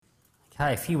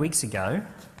Okay, a few weeks ago,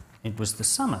 it was the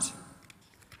summit,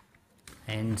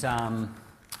 and I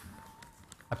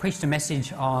preached a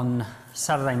message on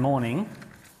Saturday morning,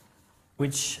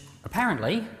 which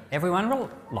apparently everyone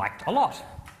liked a lot,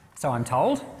 so I'm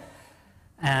told.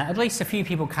 At least a few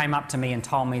people came up to me and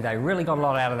told me they really got a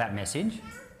lot out of that message,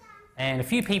 and a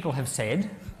few people have said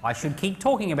I should keep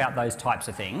talking about those types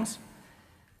of things.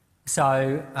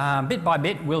 So bit by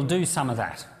bit, we'll do some of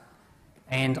that.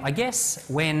 And I guess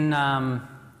when I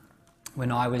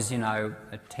was,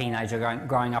 a teenager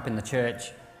growing up in the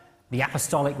church, the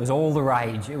Apostolic was all the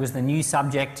rage. It was the new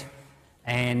subject,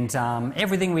 and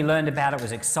everything we learned about it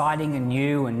was exciting and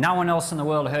new, and no one else in the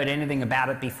world heard anything about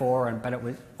it before. But it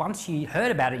was, once you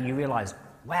heard about it, you realised,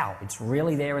 wow, it's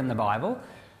really there in the Bible.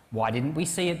 Why didn't we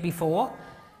see it before?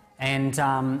 And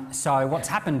so what's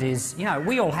happened is,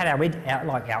 we all had our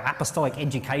apostolic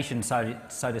education, so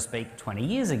to speak, 20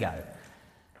 years ago.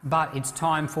 But it's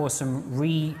time for some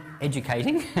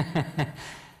re-educating.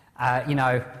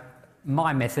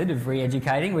 My method of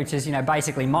re-educating, which is,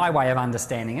 basically my way of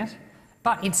understanding it.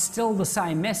 But it's still the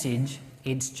same message.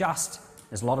 It's just,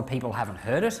 there's a lot of people who haven't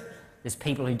heard it. There's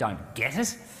people who don't get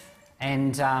it.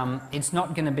 And it's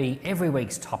not going to be every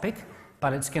week's topic,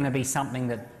 but it's going to be something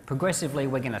that progressively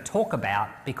we're going to talk about,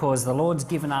 because the Lord's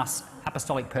given us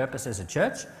apostolic purpose as a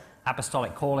church,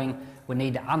 apostolic calling. We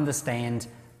need to understand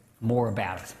more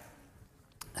about it,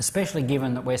 especially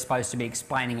given that we're supposed to be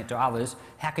explaining it to others.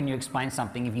 How can you explain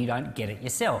something if you don't get it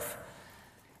yourself?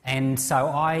 And so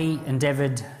I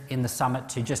endeavoured in the summit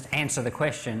to just answer the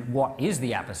question, what is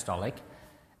the apostolic?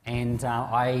 And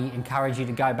I encourage you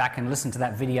to go back and listen to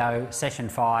that video, session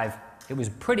 5. It was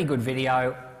a pretty good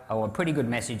video, or a pretty good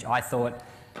message, I thought,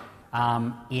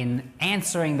 in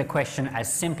answering the question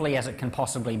as simply as it can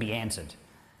possibly be answered.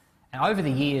 And over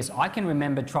the years, I can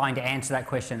remember trying to answer that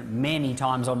question many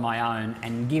times on my own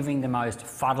and giving the most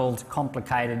fuddled,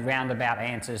 complicated, roundabout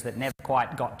answers that never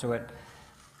quite got to it.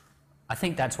 I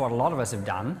think that's what a lot of us have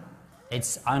done.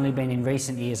 It's only been in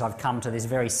recent years I've come to this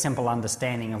very simple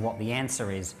understanding of what the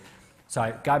answer is.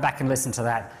 So go back and listen to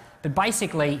that. But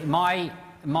basically,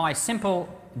 my simple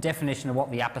definition of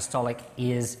what the apostolic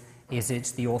is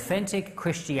it's the authentic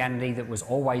Christianity that was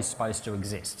always supposed to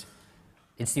exist.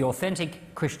 It's the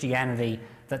authentic Christianity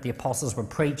that the apostles were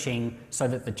preaching so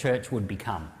that the church would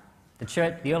become.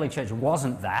 The early church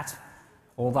wasn't that,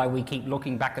 although we keep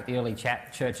looking back at the early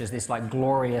church as this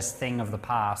glorious thing of the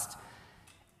past.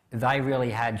 They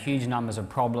really had huge numbers of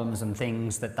problems and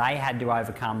things that they had to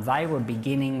overcome. They were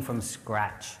beginning from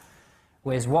scratch,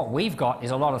 whereas what we've got is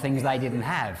a lot of things they didn't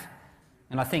have.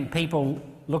 And I think people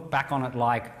look back on it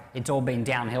like it's all been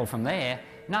downhill from there.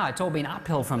 No, it's all been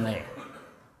uphill from there.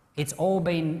 It's all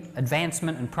been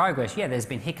advancement and progress. Yeah, there's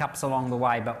been hiccups along the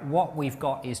way, but what we've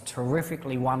got is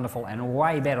terrifically wonderful and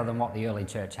way better than what the early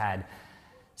church had.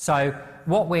 So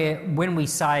when we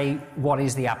say what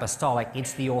is the apostolic,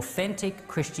 it's the authentic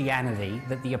Christianity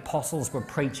that the apostles were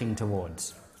preaching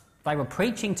towards. They were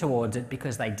preaching towards it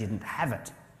because they didn't have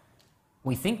it.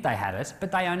 We think they had it,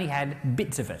 but they only had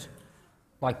bits of it.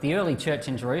 Like the early church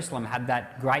in Jerusalem had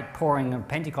that great pouring of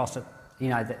Pentecost,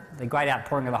 the great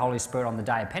outpouring of the Holy Spirit on the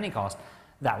day of Pentecost.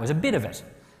 That was a bit of it.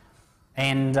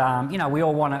 And, we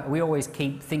always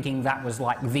keep thinking that was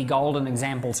like the golden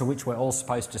example to which we're all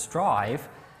supposed to strive,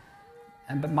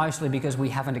 but mostly because we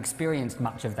haven't experienced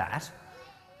much of that.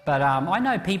 But I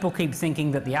know people keep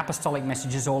thinking that the apostolic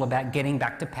message is all about getting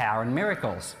back to power and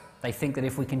miracles. They think that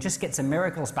if we can just get some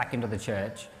miracles back into the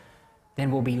church, then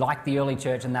we'll be like the early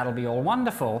church and that'll be all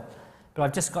wonderful. But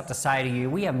I've just got to say to you,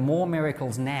 we have more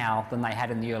miracles now than they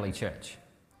had in the early church.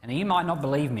 And you might not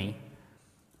believe me,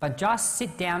 but just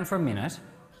sit down for a minute.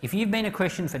 If you've been a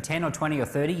Christian for 10 or 20 or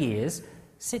 30 years,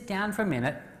 sit down for a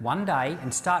minute one day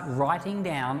and start writing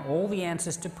down all the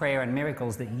answers to prayer and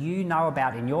miracles that you know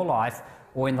about in your life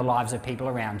or in the lives of people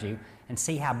around you, and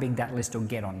see how big that list will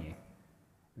get on you.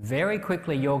 Very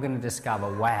quickly you're going to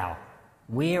discover, wow,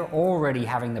 we're already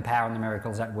having the power and the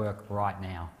miracles at work right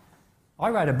now. I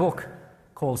wrote a book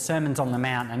called Sermons on the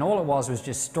Mount, and all it was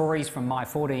just stories from my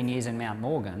 14 years in Mount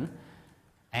Morgan.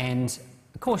 And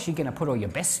of course you're going to put all your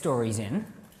best stories in.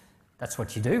 That's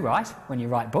what you do, right, when you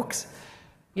write books.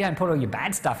 You don't put all your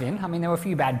bad stuff in. I mean, there were a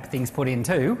few bad things put in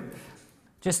too,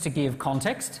 just to give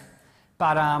context.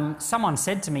 But someone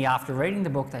said to me after reading the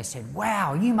book, they said,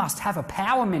 wow, you must have a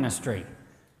power ministry,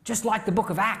 just like the book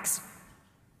of Acts.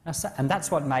 And that's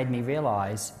what made me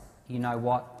realise, you know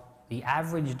what? The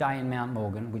average day in Mount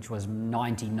Morgan, which was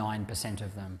 99%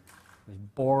 of them, was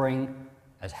boring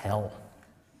as hell.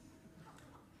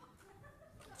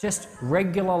 Just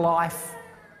regular life,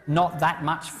 not that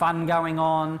much fun going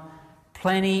on,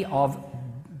 plenty of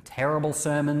terrible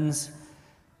sermons.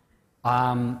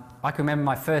 I can remember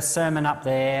my first sermon up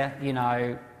there,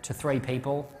 to 3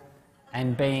 people,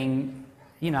 and being,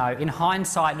 in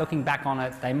hindsight, looking back on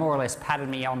it, they more or less patted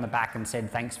me on the back and said,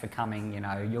 thanks for coming,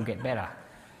 you'll get better.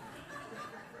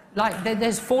 Like,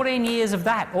 there's 14 years of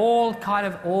that, all kind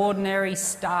of ordinary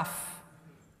stuff,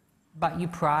 but you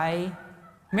pray.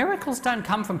 Miracles don't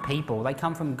come from people, they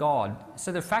come from God.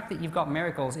 So the fact that you've got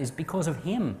miracles is because of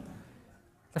Him.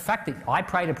 The fact that I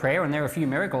prayed a prayer and there are a few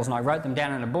miracles and I wrote them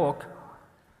down in a book,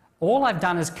 all I've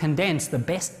done is condense the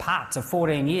best parts of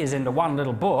 14 years into one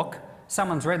little book.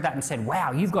 Someone's read that and said,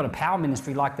 wow, you've got a power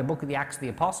ministry like the book of the Acts of the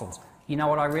Apostles. You know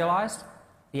what I realised?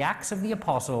 The Acts of the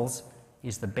Apostles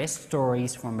is the best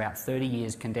stories from about 30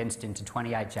 years condensed into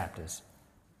 28 chapters.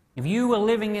 If you were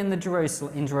living in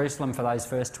Jerusalem for those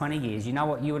first 20 years, you know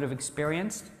what you would have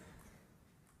experienced?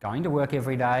 Going to work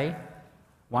every day,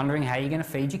 wondering how you're going to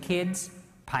feed your kids,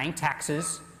 paying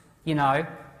taxes,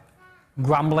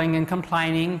 grumbling and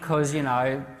complaining because,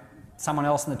 someone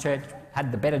else in the church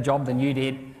had the better job than you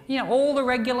did. All the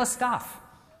regular stuff.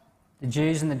 The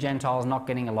Jews and the Gentiles not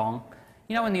getting along.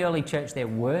 In the early church there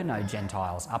were no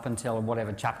Gentiles up until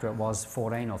whatever chapter it was,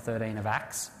 14 or 13 of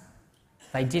Acts.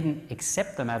 They didn't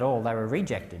accept them at all. They were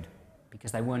rejected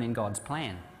because they weren't in God's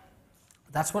plan.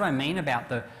 That's what I mean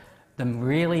about them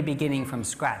really beginning from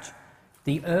scratch.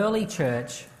 The early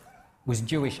church was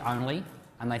Jewish only,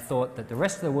 and they thought that the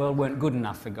rest of the world weren't good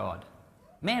enough for God.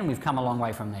 Man, we've come a long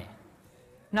way from there.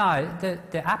 No,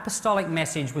 the apostolic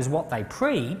message was what they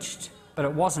preached, but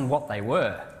it wasn't what they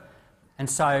were. And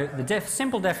so the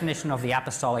simple definition of the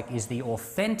apostolic is the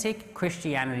authentic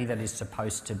Christianity that is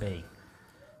supposed to be.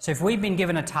 So if we've been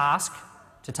given a task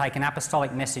to take an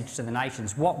apostolic message to the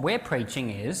nations, what we're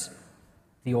preaching is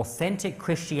the authentic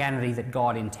Christianity that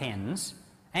God intends,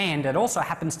 and it also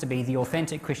happens to be the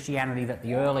authentic Christianity that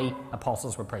the early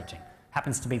apostles were preaching.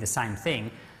 Happens to be the same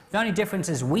thing. The only difference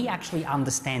is we actually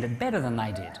understand it better than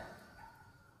they did.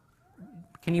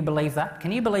 Can you believe that?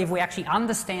 Can you believe we actually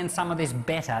understand some of this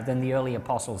better than the early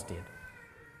apostles did?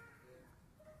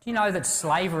 Do you know that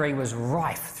slavery was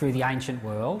rife through the ancient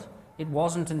world? It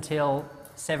wasn't until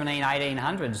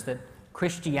 1800s that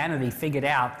Christianity figured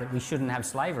out that we shouldn't have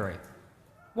slavery.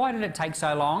 Why did it take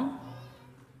so long?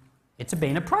 It's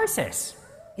been a process.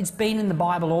 It's been in the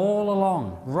Bible all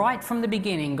along. Right from the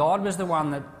beginning, God was the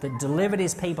one that delivered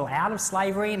His people out of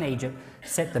slavery in Egypt,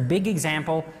 set the big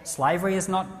example. Slavery is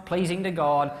not pleasing to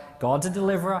God. God's a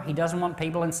deliverer. He doesn't want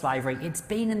people in slavery. It's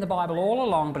been in the Bible all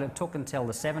along, but it took until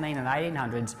the 17 and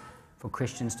 1800s for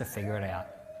Christians to figure it out.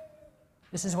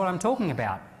 This is what I'm talking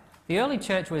about. The early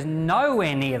church was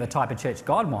nowhere near the type of church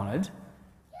God wanted.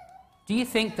 Do you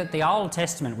think that the Old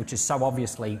Testament, which is so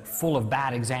obviously full of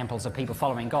bad examples of people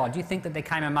following God, do you think that there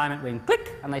came a moment when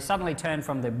click and they suddenly turned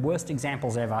from the worst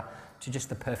examples ever to just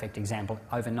the perfect example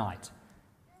overnight?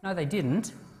 No, they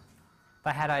didn't.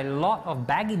 They had a lot of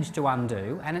baggage to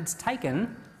undo, and it's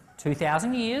taken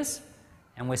 2,000 years,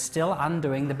 and we're still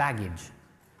undoing the baggage.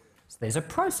 So there's a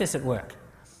process at work.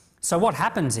 So what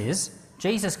happens is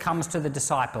Jesus comes to the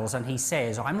disciples and He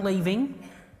says, I'm leaving.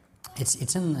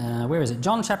 It's in, where is it?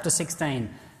 John chapter 16,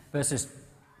 verses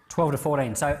 12 to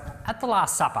 14. So at the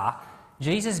Last Supper,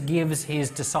 Jesus gives His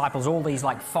disciples all these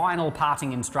final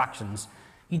parting instructions.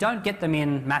 You don't get them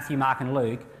in Matthew, Mark and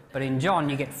Luke, but in John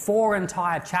you get 4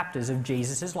 entire chapters of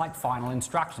Jesus' final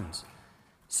instructions.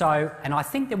 So, and I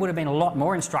think there would have been a lot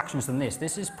more instructions than this.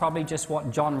 This is probably just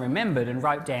what John remembered and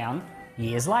wrote down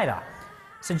years later.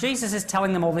 So Jesus is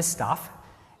telling them all this stuff.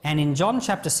 And in John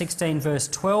chapter 16, verse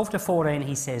 12 to 14,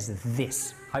 He says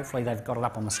this. Hopefully they've got it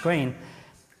up on the screen.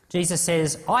 Jesus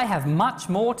says, I have much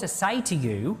more to say to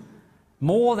you,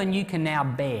 more than you can now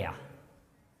bear.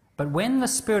 But when the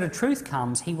Spirit of truth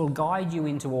comes, He will guide you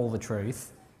into all the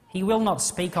truth. He will not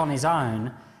speak on His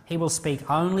own. He will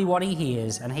speak only what He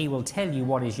hears, and He will tell you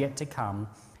what is yet to come.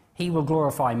 He will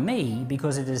glorify Me,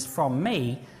 because it is from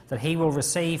Me that He will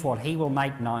receive what He will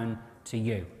make known to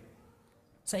you.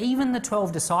 So even the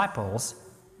 12 disciples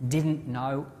didn't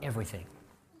know everything.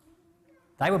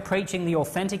 They were preaching the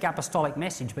authentic apostolic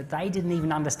message, but they didn't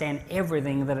even understand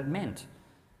everything that it meant.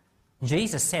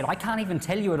 Jesus said, I can't even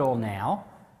tell you it all now,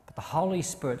 but the Holy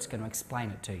Spirit's going to explain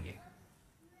it to you.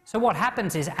 So what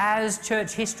happens is, as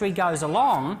church history goes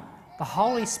along, the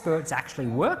Holy Spirit's actually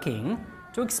working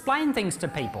to explain things to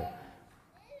people.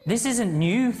 This isn't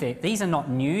new. These are not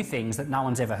new things that no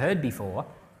one's ever heard before.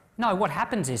 No, what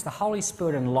happens is the Holy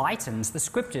Spirit enlightens the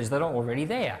scriptures that are already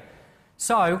there.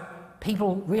 So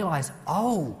people realise,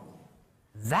 oh,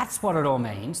 that's what it all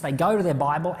means. They go to their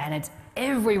Bible and it's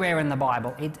everywhere in the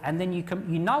Bible. And then you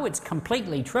know it's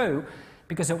completely true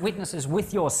because it witnesses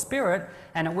with your spirit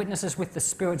and it witnesses with the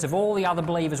spirits of all the other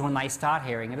believers when they start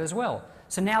hearing it as well.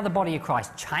 So now the body of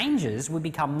Christ changes, we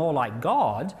become more like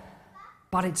God,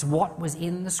 but it's what was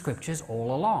in the scriptures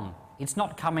all along. It's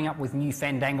not coming up with new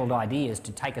fandangled ideas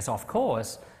to take us off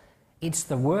course. It's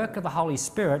the work of the Holy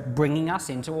Spirit bringing us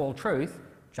into all truth,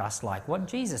 just like what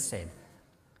Jesus said.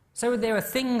 So there are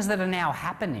things that are now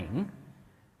happening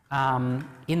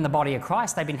in the body of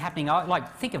Christ. They've been happening,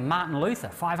 like think of Martin Luther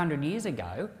 500 years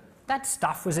ago. That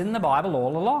stuff was in the Bible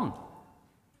all along.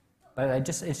 But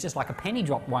it's just like a penny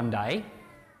drop one day.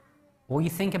 Or you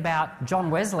think about John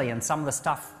Wesley and some of the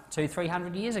stuff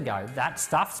 200-300 years ago. That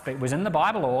stuff was in the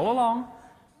Bible all along.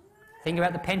 Think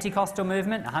about the Pentecostal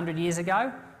movement 100 years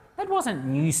ago. That wasn't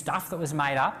new stuff that was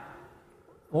made up.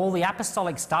 All the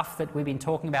apostolic stuff that we've been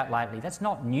talking about lately, that's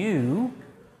not new.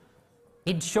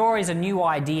 It sure is a new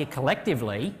idea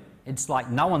collectively. It's like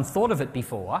no one thought of it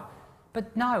before.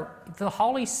 But no, the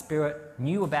Holy Spirit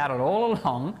knew about it all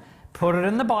along, put it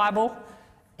in the Bible.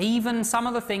 Even some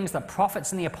of the things the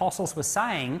prophets and the apostles were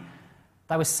saying,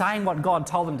 they were saying what God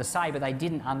told them to say, but they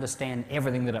didn't understand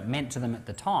everything that it meant to them at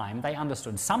the time. They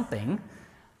understood something.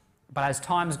 But as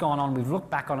time's gone on, we've looked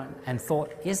back on it and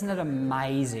thought, isn't it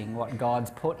amazing what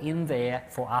God's put in there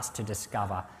for us to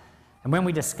discover? And when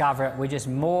we discover it, we're just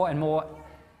more and more...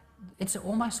 It's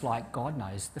almost like God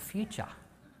knows the future.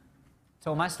 It's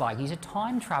almost like he's a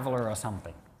time traveller or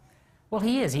something. Well,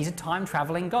 he is. He's a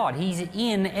time-travelling God. He's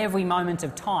in every moment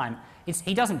of time.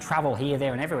 He doesn't travel here,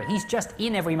 there and everywhere. He's just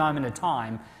in every moment of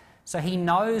time. So he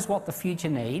knows what the future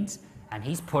needs, and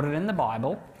he's put it in the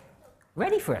Bible,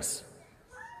 ready for us.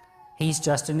 He's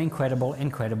just an incredible,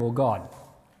 incredible God.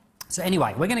 So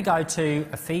anyway, we're going to go to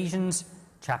Ephesians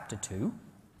chapter 2.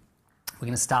 We're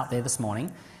going to start there this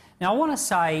morning. Now I want to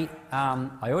say, I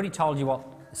already told you what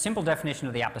the simple definition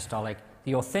of the apostolic,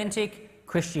 the authentic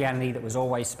Christianity that was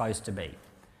always supposed to be.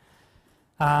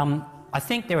 I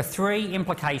think there are three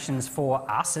implications for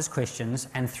us as Christians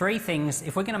and three things,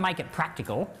 if we're going to make it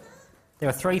practical, there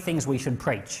are three things we should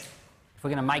preach. If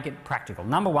we're going to make it practical.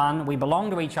 Number one, we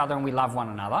belong to each other and we love one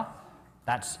another.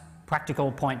 That's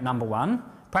practical point number one.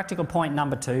 Practical point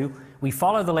number two, we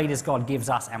follow the leaders God gives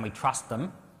us and we trust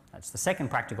them. That's the second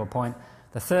practical point.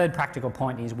 The third practical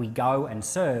point is we go and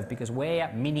serve because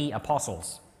we're mini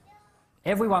apostles.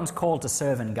 Everyone's called to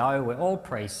serve and go. We're all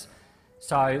priests.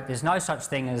 So there's no such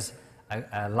thing as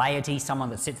a laity, someone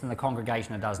that sits in the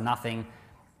congregation and does nothing.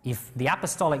 If the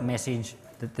apostolic message,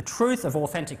 the truth of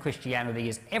authentic Christianity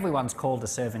is everyone's called to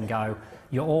serve and go,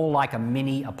 you're all like a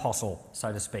mini apostle,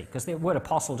 so to speak. Because the word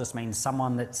apostle just means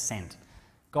someone that's sent.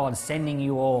 God's sending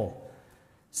you all.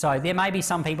 So there may be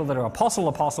some people that are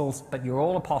apostles, but you're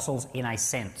all apostles in a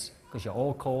sense, because you're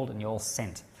all called and you're all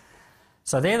sent.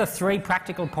 So they're the three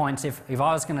practical points. If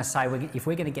I was going to say, if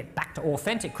we're going to get back to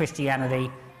authentic Christianity,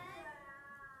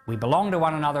 we belong to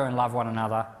one another and love one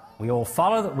another. We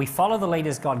follow the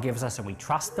leaders God gives us and we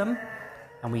trust them,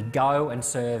 and we go and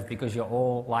serve because you're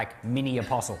all like mini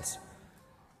apostles.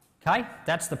 Okay?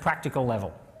 That's the practical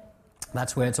level.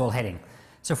 That's where it's all heading.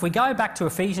 So if we go back to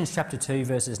Ephesians chapter 2,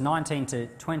 verses 19 to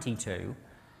 22,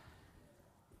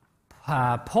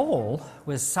 Paul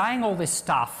was saying all this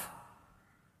stuff.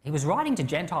 He was writing to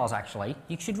Gentiles, actually.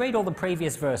 You should read all the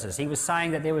previous verses. He was saying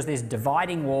that there was this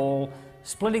dividing wall,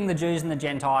 splitting the Jews and the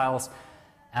Gentiles,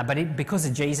 but because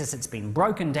of Jesus, it's been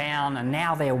broken down, and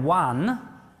now they're one.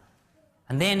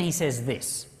 And then he says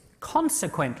this,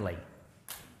 consequently,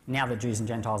 now that Jews and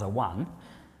Gentiles are one,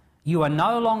 you are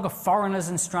no longer foreigners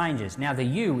and strangers. Now the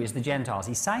you is the Gentiles.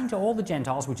 He's saying to all the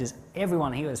Gentiles, which is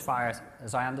everyone here as far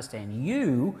as I understand,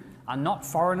 you are not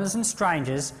foreigners and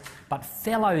strangers, but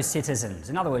fellow citizens.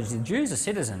 In other words, the Jews are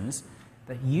citizens,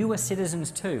 but you are citizens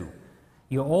too.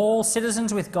 You're all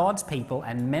citizens with God's people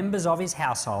and members of his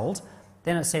household.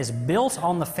 Then it says, built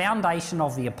on the foundation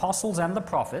of the apostles and the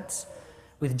prophets,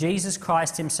 with Jesus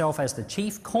Christ himself as the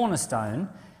chief cornerstone.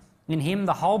 In him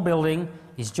the whole building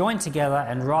is joined together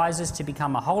and rises to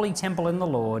become a holy temple in the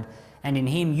Lord, and in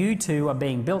him you two are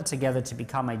being built together to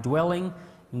become a dwelling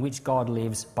in which God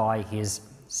lives by his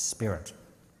Spirit.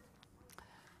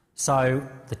 So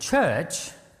the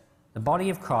church, the body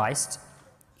of Christ,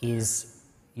 is,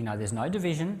 there's no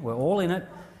division, we're all in it,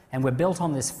 and we're built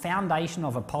on this foundation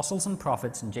of apostles and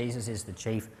prophets, and Jesus is the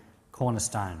chief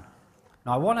cornerstone.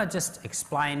 Now I want to just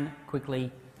explain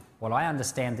quickly what I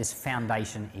understand this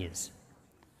foundation is.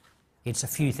 It's a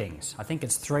few things. I think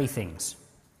it's three things,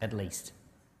 at least.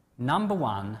 Number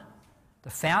one, the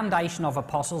foundation of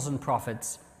apostles and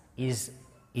prophets is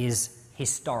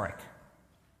historic.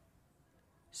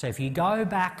 So if you go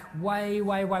back way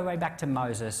back to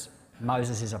Moses,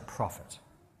 Moses is a prophet.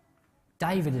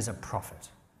 David is a prophet.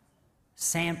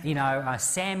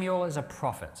 Samuel is a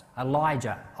prophet.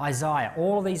 Elijah, Isaiah,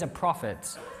 all of these are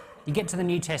prophets. You get to the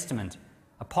New Testament,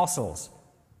 apostles.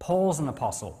 Paul's an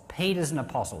apostle. Peter's an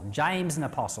apostle. James an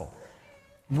apostle.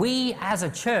 We as a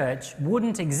church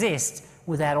wouldn't exist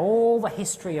without all the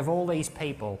history of all these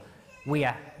people. We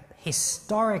are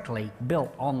historically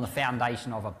built on the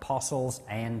foundation of apostles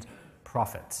and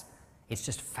prophets. It's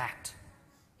just fact.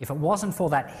 If it wasn't for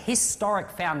that historic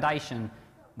foundation,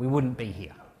 we wouldn't be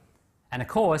here. And of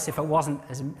course, if it wasn't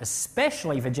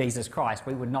especially for Jesus Christ,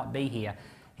 we would not be here.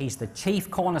 He's the chief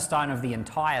cornerstone of the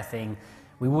entire thing.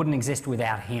 We wouldn't exist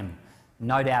without him,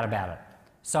 no doubt about it.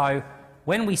 So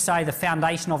when we say the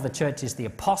foundation of the church is the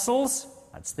apostles,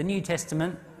 that's the New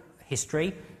Testament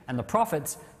history, and the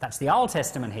prophets, that's the Old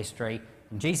Testament history,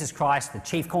 and Jesus Christ, the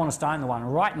chief cornerstone, the one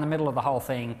right in the middle of the whole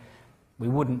thing, we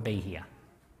wouldn't be here.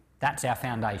 That's our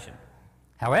foundation.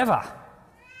 However,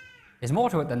 there's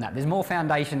more to it than that. There's more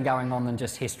foundation going on than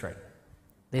just history.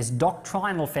 There's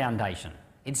doctrinal foundation.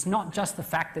 It's not just the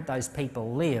fact that those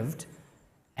people lived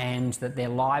and that their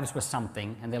lives were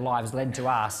something and their lives led to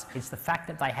us. It's the fact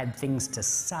that they had things to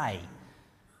say.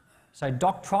 So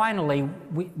doctrinally,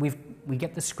 we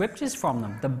get the scriptures from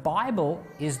them. The Bible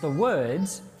is the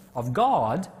words of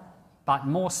God, but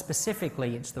more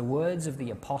specifically, it's the words of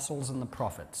the apostles and the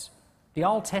prophets. The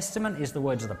Old Testament is the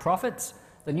words of the prophets.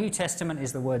 The New Testament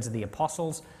is the words of the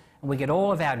apostles, and we get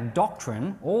all of our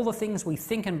doctrine, all the things we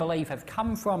think and believe have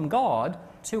come from God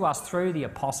to us through the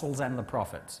apostles and the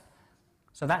prophets.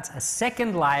 So that's a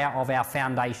second layer of our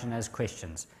foundation as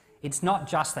Christians. It's not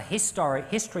just the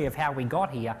history of how we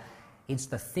got here, it's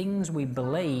the things we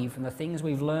believe and the things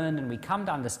we've learned and we come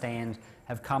to understand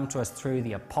have come to us through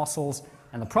the apostles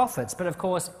and the prophets. But of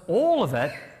course, all of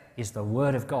it is the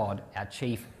Word of God, our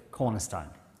chief cornerstone.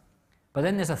 But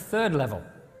then there's a third level.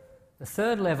 The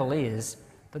third level is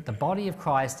that the body of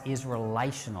Christ is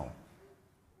relational.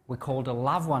 We're called to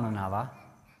love one another,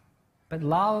 but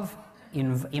love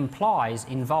implies,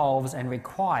 involves and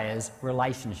requires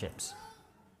relationships.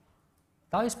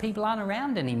 Those people aren't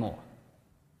around anymore.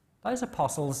 Those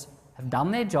apostles have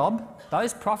done their job.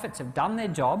 Those prophets have done their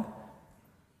job.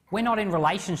 We're not in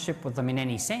relationship with them in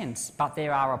any sense, but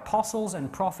there are apostles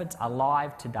and prophets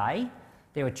alive today.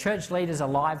 There are church leaders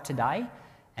alive today,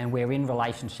 and we're in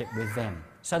relationship with them.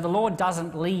 So the Lord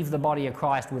doesn't leave the body of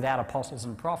Christ without apostles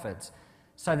and prophets.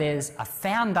 So there's a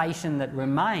foundation that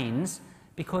remains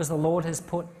because the Lord has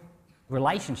put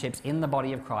relationships in the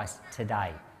body of Christ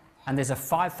today. And there's a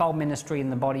fivefold ministry in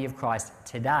the body of Christ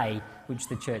today which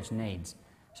the church needs.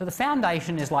 So the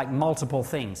foundation is like multiple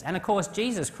things. And of course,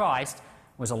 Jesus Christ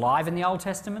was alive in the Old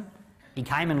Testament. He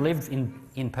came and lived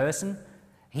in person.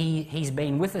 He's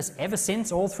been with us ever since,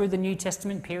 all through the New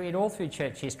Testament period, all through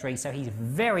church history. So he's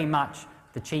very much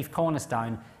the chief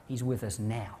cornerstone. He's with us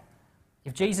now.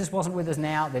 If Jesus wasn't with us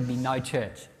now, there'd be no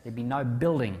church. There'd be no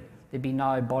building. There'd be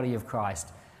no body of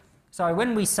Christ. So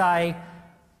when we say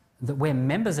that we're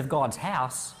members of God's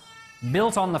house,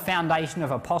 built on the foundation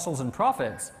of apostles and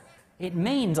prophets, it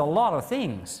means a lot of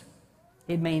things.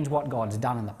 It means what God's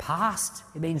done in the past.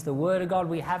 It means the Word of God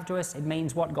we have to us. It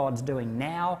means what God's doing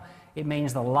now. It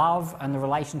means the love and the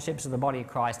relationships of the body of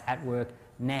Christ at work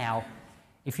now.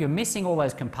 If you're missing all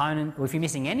those components, or if you're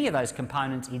missing any of those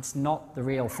components, it's not the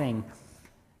real thing.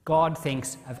 God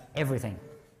thinks of everything.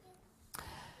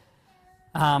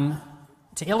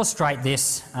 To illustrate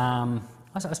this, I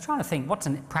was trying to think what's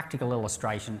a practical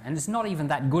illustration, and it's not even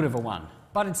that good of a one,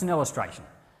 but it's an illustration.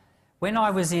 When I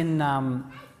was in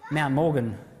Mount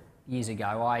Morgan years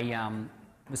ago, I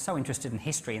was so interested in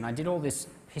history, and I did all this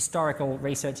historical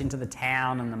research into the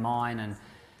town and the mine, and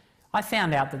I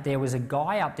found out that there was a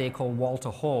guy up there called Walter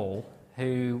Hall,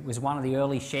 who was one of the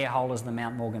early shareholders of the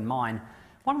Mount Morgan mine.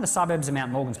 One of the suburbs of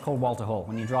Mount Morgan is called Walter Hall.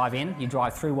 When you drive in, you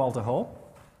drive through Walter Hall.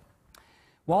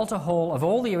 Walter Hall, of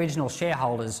all the original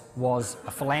shareholders, was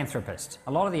a philanthropist.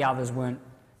 A lot of the others weren't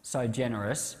so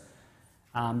generous.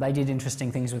 They did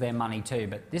interesting things with their money too,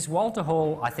 but this Walter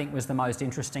Hall, I think, was the most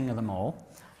interesting of them all.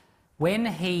 When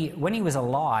he was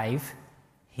alive,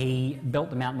 he built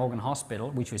the Mount Morgan Hospital,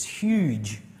 which was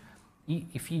huge.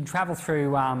 If you travel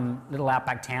through little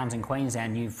outback towns in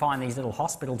Queensland, you find these little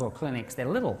hospitals or clinics. They're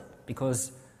little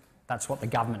because that's what the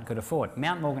government could afford.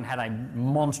 Mount Morgan had a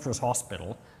monstrous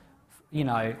hospital. You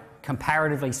know,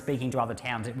 comparatively speaking to other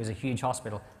towns, it was a huge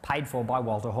hospital, paid for by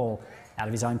Walter Hall out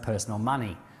of his own personal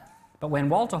money. But when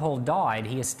Walter Hall died,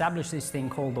 he established this thing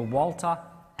called the Walter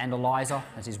and Eliza,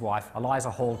 as his wife, Eliza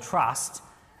Hall Trust,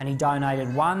 and he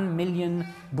donated 1 million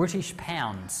British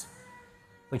pounds,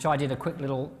 which I did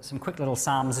some quick little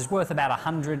sums, is worth about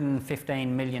 $115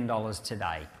 million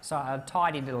today. So a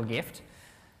tidy little gift.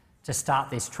 to start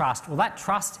this trust. Well, that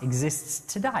trust exists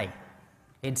today.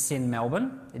 It's in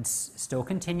Melbourne. It's still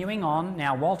continuing on.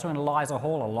 Now, Walter and Eliza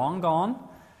Hall are long gone,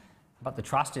 but the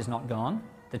trust is not gone.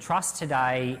 The trust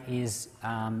today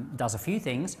does a few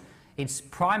things. It's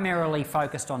primarily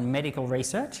focused on medical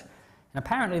research, and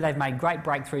apparently they've made great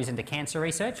breakthroughs into cancer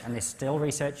research, and they're still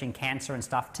researching cancer and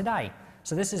stuff today.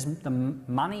 So this is the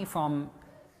money from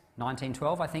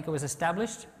 1912, I think it was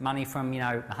established, money from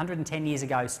 110 years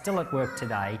ago, still at work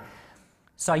today.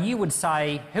 So you would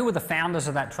say, who were the founders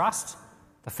of that trust?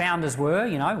 The founders were,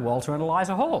 Walter and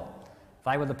Eliza Hall.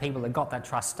 They were the people that got that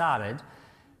trust started.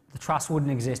 The trust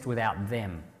wouldn't exist without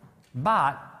them.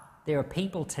 But there are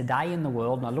people today in the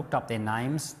world, and I looked up their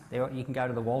names. You can go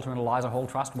to the Walter and Eliza Hall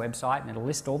Trust website and it'll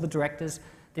list all the directors.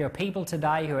 There are people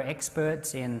today who are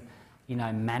experts in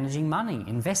managing money,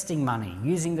 investing money,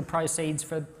 using the proceeds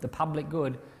for the public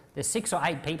good. There's 6 or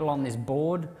 8 people on this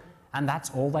board, and that's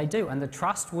all they do. And the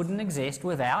trust wouldn't exist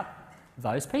without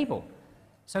those people.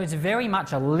 So it's very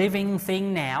much a living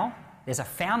thing now. There's a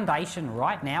foundation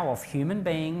right now of human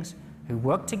beings who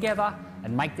work together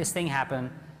and make this thing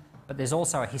happen. But there's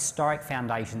also a historic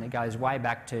foundation that goes way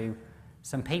back to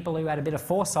some people who had a bit of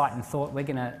foresight and thought we're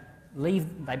going to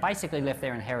leave. They basically left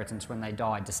their inheritance when they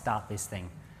died to start this thing.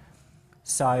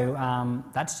 So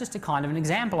that's just a kind of an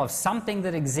example of something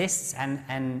that exists,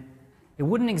 and it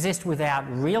wouldn't exist without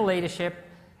real leadership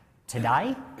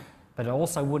today, but it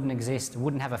also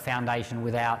wouldn't have a foundation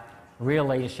without real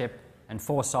leadership and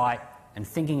foresight and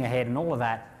thinking ahead and all of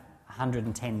that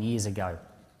 110 years ago,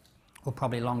 or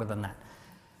probably longer than that.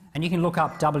 And you can look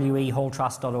up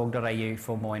wehalltrust.org.au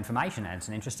for more information, and it's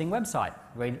an interesting website.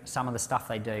 Read some of the stuff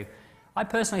they do. I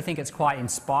personally think it's quite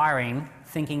inspiring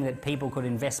thinking that people could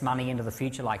invest money into the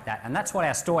future like that. And that's what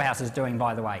our storehouse is doing,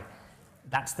 by the way.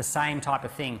 That's the same type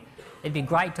of thing. It'd be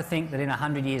great to think that in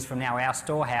 100 years from now, our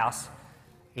storehouse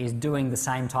is doing the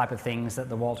same type of things that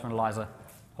the Walter and Eliza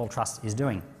Hall Trust is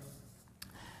doing.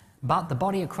 But the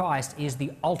body of Christ is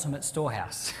the ultimate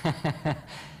storehouse.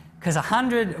 Because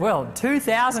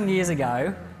 2,000 years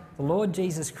ago, the Lord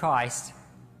Jesus Christ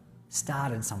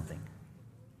started something.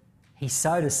 He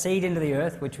sowed a seed into the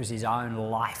earth, which was his own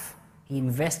life. He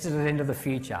invested it into the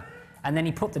future. And then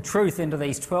he put the truth into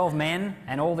these 12 men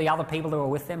and all the other people who were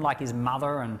with them, like his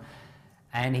mother,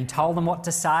 and he told them what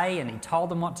to say and he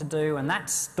told them what to do. And that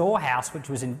storehouse, which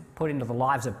was put into the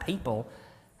lives of people,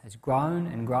 has grown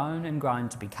and grown and grown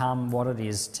to become what it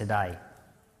is today.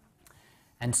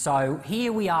 And so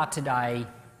here we are today.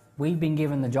 We've been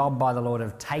given the job by the Lord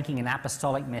of taking an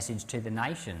apostolic message to the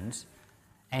nations.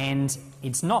 And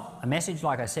it's not a message,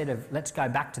 like I said, of let's go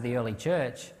back to the early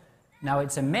church. No,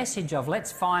 it's a message of let's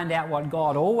find out what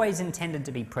God always intended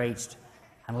to be preached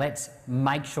and let's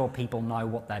make sure people know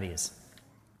what that is.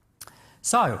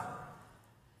 So,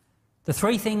 the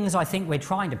 3 things I think we're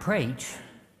trying to preach,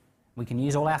 we can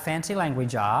use all our fancy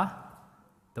language, are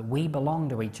that we belong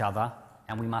to each other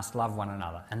and we must love one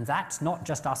another. And that's not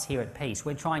just us here at Peace.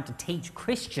 We're trying to teach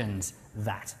Christians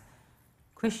that.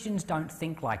 Christians don't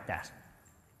think like that.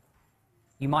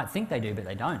 You might think they do, but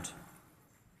they don't.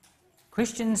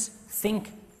 Christians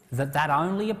think that that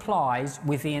only applies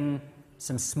within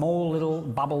some small little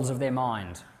bubbles of their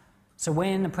mind. So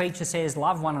when the preacher says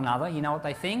love one another, you know what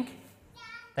they think?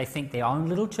 They think their own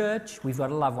little church, we've got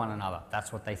to love one another.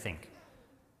 That's what they think.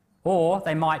 Or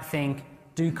they might think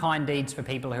do kind deeds for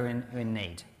people who are in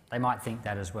need. They might think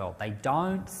that as well. They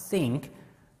don't think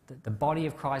that the body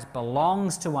of Christ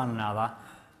belongs to one another.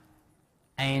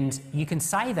 And you can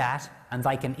say that, and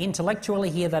they can intellectually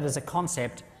hear that as a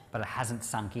concept, but it hasn't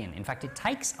sunk in. In fact, it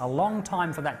takes a long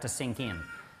time for that to sink in.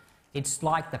 It's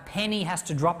like the penny has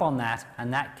to drop on that,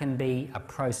 and that can be a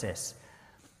process.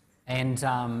 And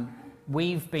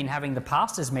we've been having the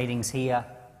pastors' meetings here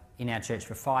in our church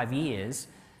for 5 years,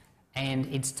 and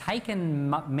it's taken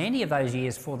many of those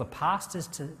years for the pastors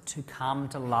to come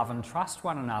to love and trust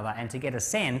one another and to get a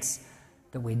sense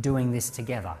that we're doing this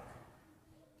together.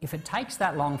 If it takes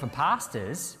that long for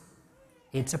pastors,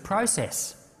 it's a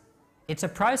process. It's a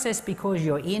process because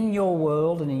you're in your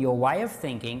world and in your way of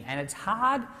thinking, and it's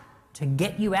hard to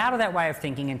get you out of that way of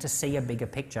thinking and to see a bigger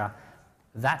picture.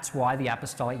 That's why the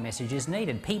apostolic message is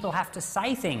needed. People have to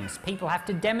say things. People have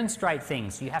to demonstrate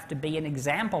things. You have to be an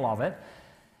example of it,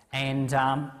 and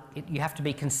you have to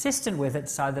be consistent with it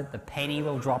so that the penny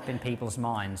will drop in people's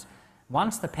minds.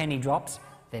 Once the penny drops,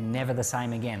 they're never the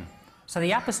same again. So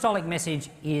the apostolic message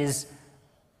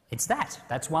it's that.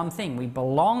 That's one thing. We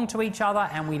belong to each other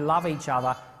and we love each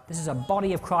other. This is a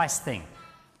body of Christ thing.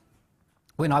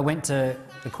 When I went to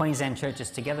the Queensland Churches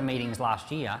Together meetings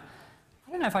last year,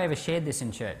 I don't know if I ever shared this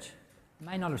in church.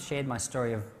 I may not have shared my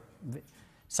story of...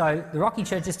 So the Rocky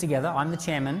Churches Together, I'm the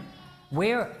chairman,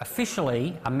 we're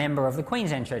officially a member of the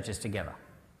Queensland Churches Together.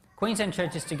 Queensland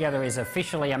Churches Together is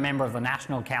officially a member of the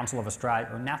National Council of Australia,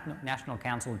 or National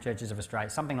Council of Churches of Australia,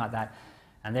 something like that,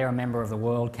 and they're a member of the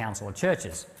World Council of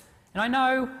Churches. And I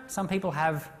know some people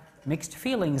have mixed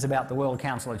feelings about the World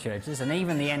Council of Churches, and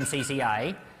even the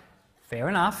NCCA. Fair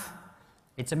enough,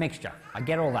 it's a mixture, I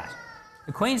get all that.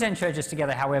 The Queensland Churches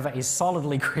Together, however, is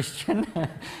solidly Christian,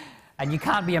 and you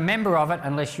can't be a member of it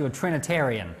unless you're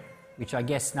Trinitarian, which I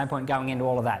guess no point going into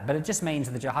all of that, but it just means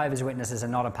that the Jehovah's Witnesses are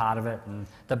not a part of it, and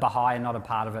the Baha'i are not a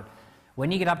part of it.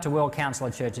 When you get up to World Council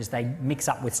of Churches, they mix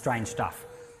up with strange stuff.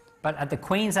 But at the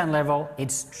Queensland level,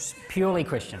 it's purely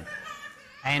Christian.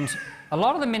 And a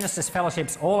lot of the ministers'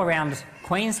 fellowships all around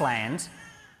Queensland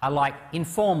are like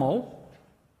informal,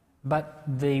 but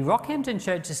the Rockhampton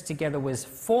Churches Together was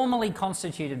formally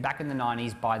constituted back in the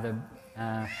 90s by the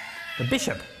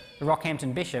bishop, the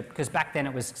Rockhampton bishop, because back then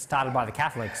it was started by the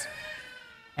Catholics.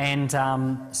 And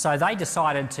so they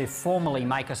decided to formally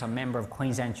make us a member of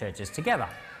Queensland Churches Together.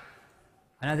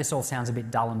 I know this all sounds a bit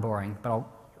dull and boring, but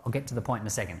I'll get to the point in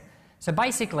a second. So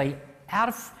basically, out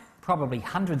of probably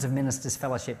hundreds of ministers'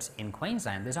 fellowships in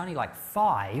Queensland, there's only like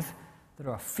 5 that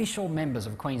are official members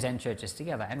of Queensland Churches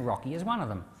Together, and Rocky is one of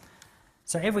them.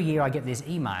 So every year I get this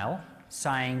email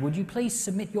saying, would you please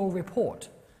submit your report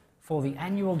for the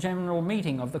annual general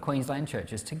meeting of the Queensland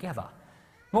Churches Together?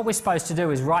 What we're supposed to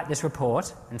do is write this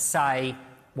report and say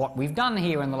what we've done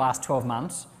here in the last 12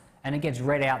 months, and it gets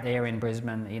read out there in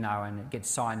Brisbane, you know, and it gets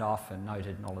signed off and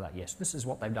noted and all of that. Yes, this is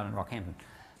what they've done in Rockhampton.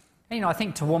 And, you know, I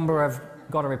think Toowoomba have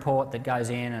got a report that goes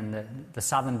in, and the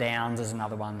Southern Downs is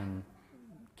another one, and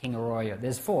Kingaroy,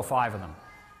 there's 4 or 5 of them,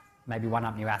 maybe one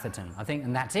up near Atherton, I think,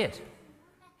 and that's it.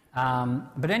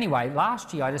 But anyway,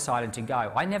 last year I decided to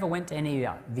go. I never went to any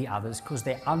of the others because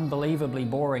they're unbelievably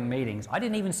boring meetings. I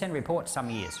didn't even send reports some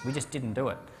years. We just didn't do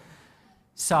it.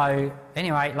 So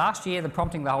anyway, last year the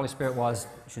prompting of the Holy Spirit was,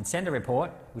 you should send a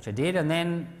report, which I did, and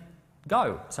then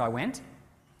go. So I went.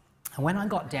 And when I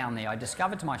got down there, I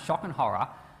discovered to my shock and horror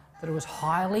that it was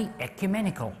highly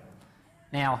ecumenical.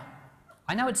 Now,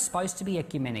 I know it's supposed to be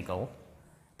ecumenical,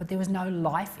 but there was no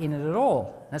life in it at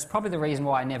all. That's probably the reason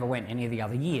why I never went any of the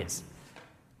other years.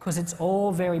 Because it's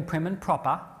all very prim and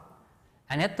proper,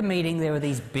 and at the meeting there are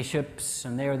these bishops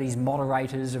and there are these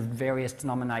moderators of various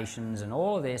denominations and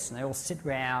all of this, and they all sit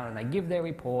round and they give their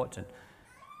report, and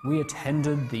we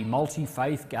attended the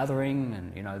multi-faith gathering,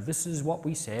 and, you know, this is what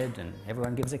we said, and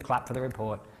everyone gives a clap for the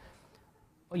report.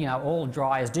 Well, you know, all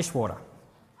dry as dishwater.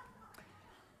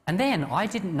 And then I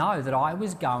didn't know that I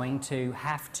was going to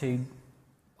have to...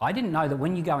 I didn't know that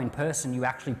when you go in person, you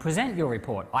actually present your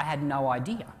report. I had no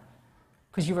idea.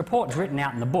 Because your report's written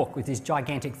out in the book, with this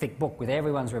gigantic thick book with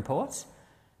everyone's reports.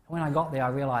 When I got there, I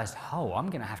realised, oh,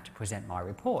 I'm going to have to present my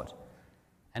report.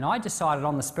 And I decided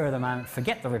on the spur of the moment,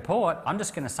 forget the report, I'm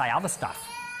just going to say other stuff.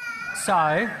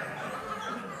 So,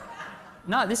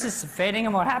 no, this is fair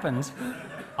dinkum what happened.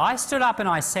 I stood up and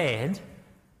I said,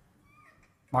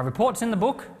 my report's in the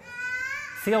book,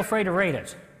 feel free to read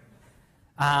it.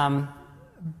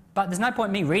 But there's no point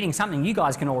in me reading something you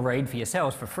guys can all read for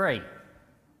yourselves for free.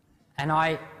 And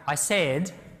I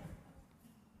said,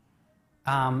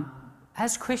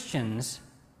 as Christians,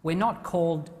 we're not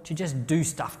called to just do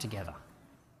stuff together.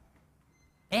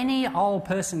 Any old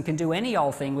person can do any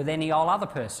old thing with any old other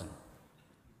person.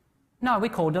 No, we're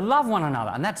called to love one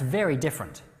another, and that's very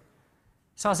different.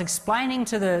 So I was explaining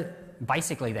to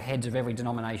basically the heads of every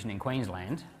denomination in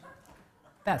Queensland,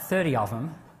 about 30 of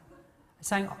them,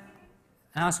 saying,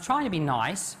 and I was trying to be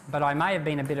nice, but I may have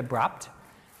been a bit abrupt,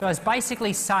 but I was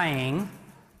basically saying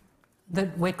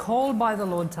that we're called by the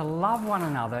Lord to love one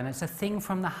another, and it's a thing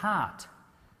from the heart.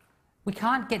 We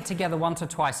can't get together once or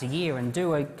twice a year and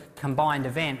do a combined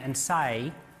event and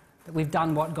say that we've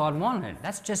done what God wanted.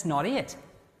 That's just not it.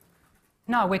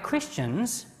 No, we're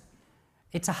Christians.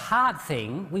 It's a heart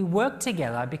thing. We work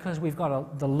together because we've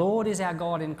got the Lord is our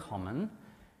God in common.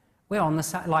 We're on the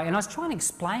same... and I was trying to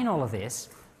explain all of this,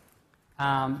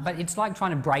 but it's like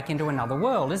trying to break into another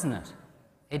world, isn't it?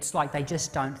 It's like they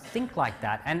just don't think like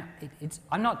that. And it's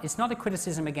not a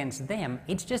criticism against them.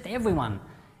 It's just everyone.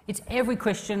 It's every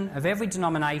Christian of every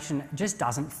denomination just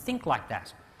doesn't think like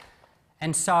that.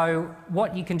 And so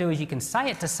what you can do is you can say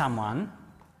it to someone,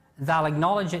 they'll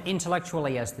acknowledge it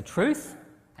intellectually as the truth,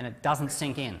 and it doesn't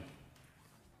sink in.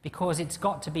 Because it's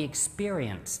got to be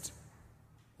experienced.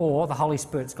 Or the Holy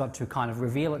Spirit's got to kind of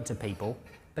reveal it to people,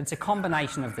 but it's a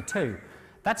combination of the two.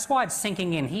 That's why it's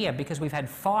sinking in here, because we've had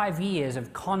 5 years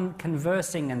of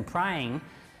conversing and praying,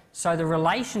 so the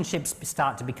relationships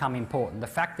start to become important. The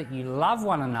fact that you love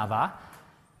one another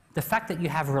the fact that you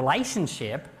have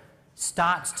relationship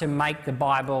starts to make the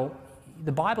Bible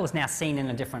is now seen in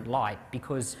a different light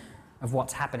because of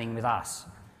what's happening with us.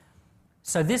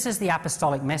 So this is the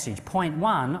apostolic message. Point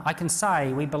one, I can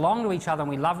say we belong to each other and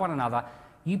we love one another.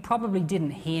 You probably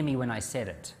didn't hear me when I said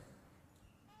it.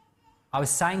 I was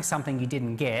saying something you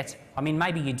didn't get. I mean,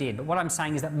 maybe you did, but what I'm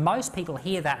saying is that most people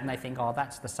hear that and they think, oh,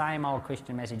 that's the same old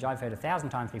Christian message I've heard 1,000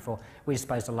 times before. We're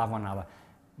supposed to love one another.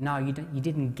 No, you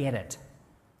didn't get it.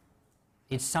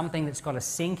 It's something that's got to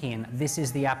sink in. This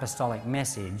is the apostolic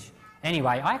message.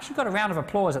 Anyway, I actually got a round of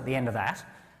applause at the end of that.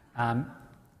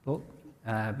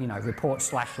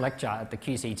 Report/lecture at the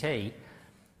QCT.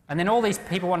 And then all these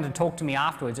people wanted to talk to me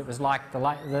afterwards. It was like the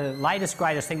latest,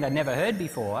 greatest thing they'd never heard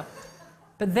before.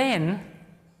 But then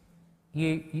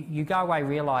you go away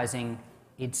realising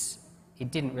it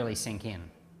didn't really sink in.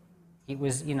 It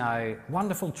was,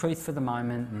 wonderful truth for the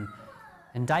moment.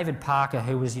 And David Parker,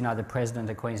 who was, the president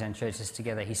of Queensland Churches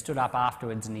Together, he stood up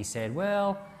afterwards and he said,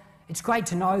 well, it's great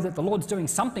to know that the Lord's doing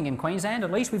something in Queensland.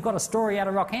 At least we've got a story out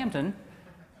of Rockhampton.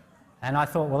 And I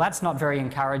thought, well, that's not very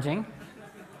encouraging.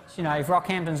 If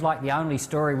Rockhampton's like the only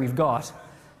story we've got.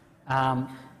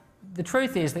 The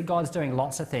truth is that God's doing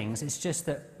lots of things. It's just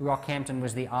that Rockhampton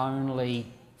was the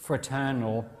only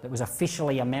fraternal that was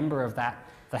officially a member of that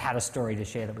had a story to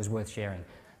share that was worth sharing.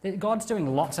 God's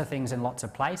doing lots of things in lots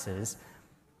of places,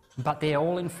 but they're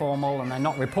all informal and they're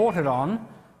not reported on.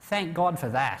 Thank God for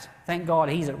that. Thank God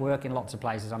he's at work in lots of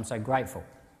places. I'm so grateful.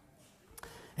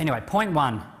 Anyway, point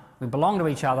one, we belong to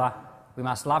each other. We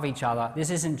must love each other. This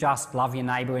isn't just love your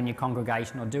neighbour in your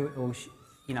congregation or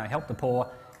help the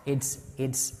poor.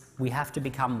 It's we have to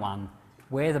become one.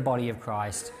 We're the body of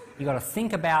Christ. You've got to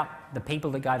think about the people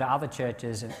that go to other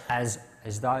churches as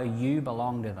though you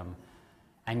belong to them.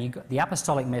 And the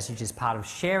apostolic message is part of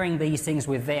sharing these things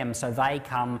with them so they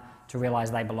come to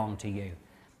realise they belong to you.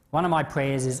 One of my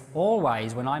prayers is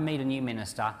always, when I meet a new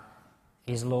minister,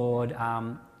 is, Lord,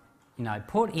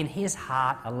 put in his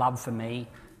heart a love for me,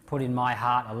 put in my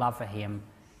heart a love for him.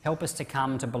 Help us to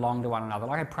come to belong to one another.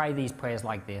 Like I pray these prayers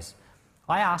like this.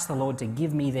 I ask the Lord to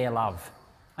give me their love.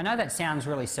 I know that sounds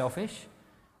really selfish.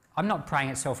 I'm not praying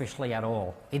it selfishly at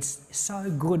all. It's so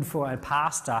good for a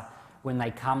pastor when they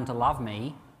come to love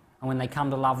me and when they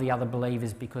come to love the other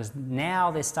believers, because now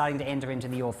they're starting to enter into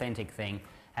the authentic thing.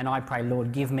 And I pray,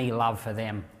 Lord, give me love for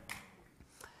them.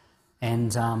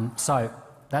 And so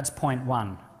that's point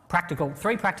one.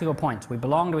 Three practical points. We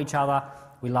belong to each other.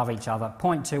 We love each other.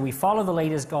 Point two, we follow the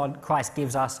leaders Christ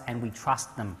gives us and we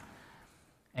trust them.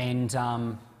 And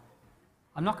I'm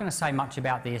not going to say much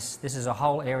about this. This is a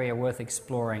whole area worth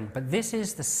exploring. But this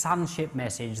is the sonship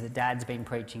message that Dad's been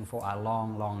preaching for a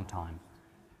long, long time.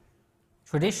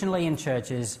 Traditionally in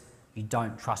churches, you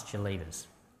don't trust your leaders.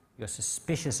 You're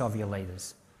suspicious of your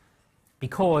leaders.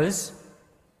 Because,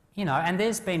 and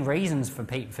there's been reasons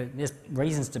there's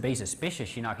reasons to be suspicious.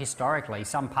 Historically,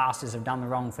 some pastors have done the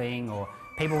wrong thing, or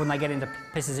people, when they get into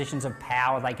positions of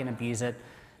power, they can abuse it.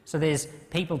 So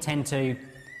people tend to,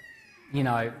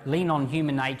 lean on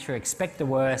human nature, expect the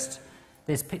worst.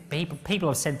 There's people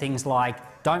have said things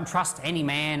like, don't trust any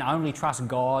man, only trust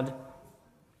God.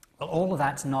 Well, all of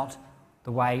that's not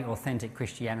the way authentic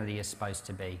Christianity is supposed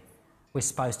to be. We're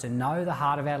supposed to know the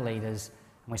heart of our leaders,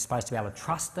 and we're supposed to be able to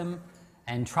trust them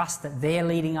and trust that they're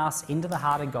leading us into the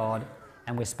heart of God,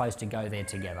 and we're supposed to go there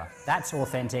together. That's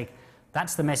authentic.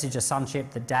 That's the message of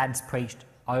sonship that Dad's preached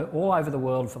all over the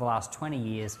world for the last 20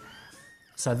 years.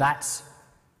 So that's,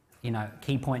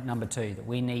 key point number two that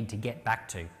we need to get back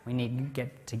to. We need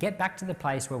to get back to the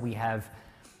place where we have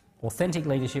authentic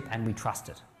leadership and we trust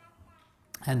it.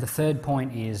 And the third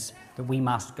point is that we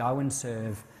must go and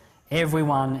serve.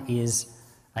 Everyone is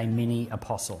a mini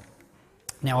apostle.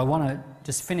 Now, I want to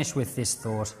just finish with this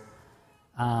thought.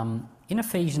 In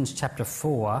Ephesians chapter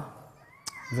 4,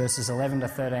 verses 11 to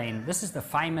 13, this is the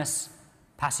famous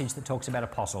passage that talks about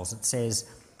apostles. It says,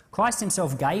 Christ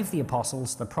himself gave the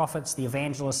apostles, the prophets, the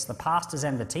evangelists, the pastors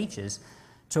and the teachers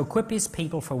to equip his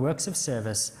people for works of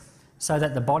service, so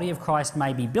that the body of Christ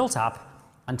may be built up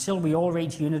until we all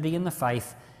reach unity in the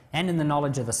faith and in the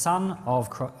knowledge of the Son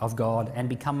of God and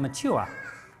become mature,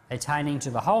 attaining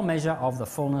to the whole measure of the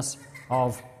fullness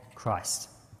of Christ.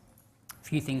 A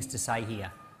few things to say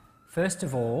here. First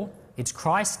of all, it's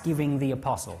Christ giving the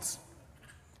apostles.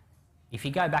 If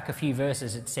you go back a few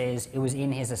verses, it says it was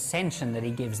in his ascension that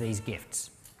he gives these gifts.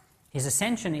 His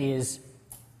ascension is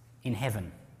in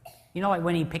heaven. Like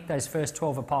when he picked those first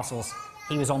 12 apostles,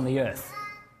 he was on the earth.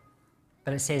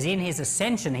 But it says in his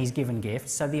ascension he's given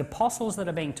gifts. So the apostles that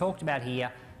are being talked about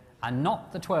here are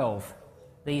not the 12.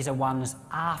 These are ones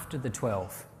after the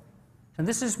 12. And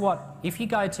this is what, if you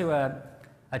go to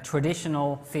a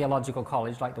traditional theological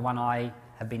college like the one I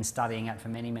have been studying at for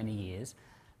many, many years,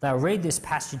 they'll read this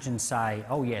passage and say,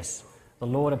 oh yes, the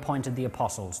Lord appointed the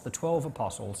apostles, the 12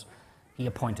 apostles, he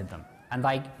appointed them. And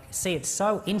they see it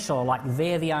so insular, like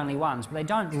they're the only ones, but they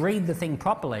don't read the thing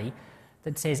properly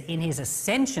that says in his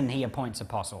ascension he appoints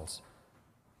apostles.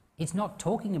 It's not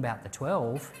talking about the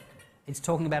 12, it's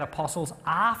talking about apostles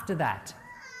after that.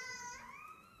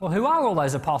 Well, who are all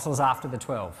those apostles after the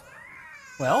 12?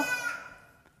 Well,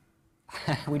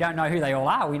 we don't know who they all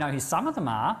are. We know who some of them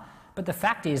are, but the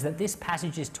fact is that this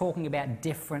passage is talking about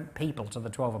different people to the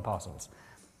 12 apostles.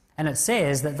 And it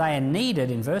says that they are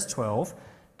needed, in verse 12,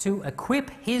 to equip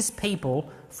his people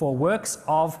for works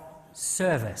of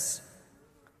service.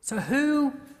 So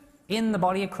who in the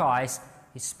body of Christ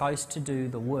is supposed to do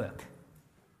the work?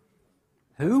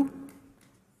 Who?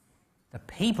 The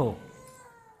people.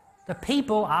 The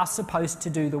people are supposed to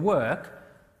do the work,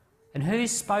 and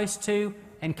who's supposed to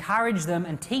encourage them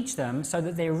and teach them so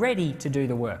that they're ready to do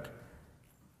the work?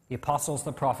 The apostles,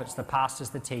 the prophets, the pastors,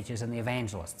 the teachers, and the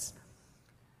evangelists.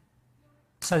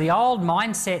 So the old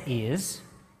mindset is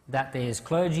that there's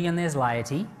clergy and there's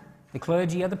laity. The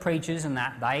clergy are the preachers and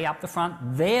that, they up the front,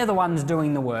 they're the ones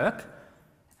doing the work,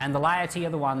 and the laity are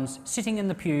the ones sitting in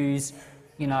the pews,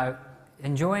 you know,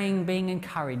 enjoying being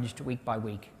encouraged week by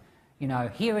week, you know,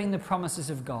 hearing the promises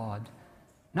of God.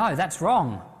 No, that's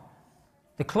wrong.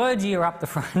 The clergy are up the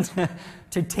front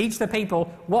to teach the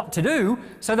people what to do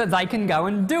so that they can go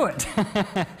and do it.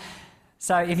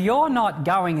 So if you're not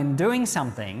going and doing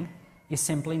something, you're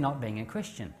simply not being a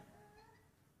Christian.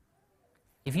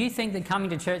 If you think that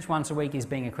coming to church once a week is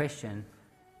being a Christian,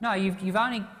 no, you've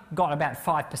only got about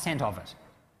 5% of it.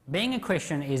 Being a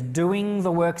Christian is doing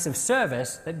the works of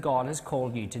service that God has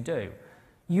called you to do.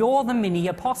 You're the mini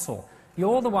apostle.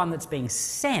 You're the one that's being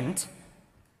sent.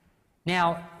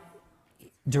 Now,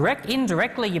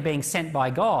 indirectly you're being sent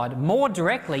by God. More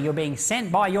directly you're being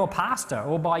sent by your pastor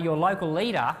or by your local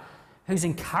leader who's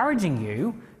encouraging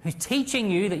you, who's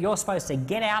teaching you that you're supposed to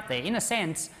get out there. In a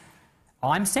sense,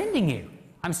 I'm sending you.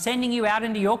 I'm sending you out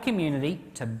into your community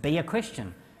to be a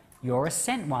Christian. You're a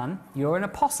sent one. You're an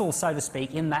apostle, so to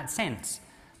speak, in that sense.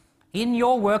 In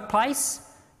your workplace,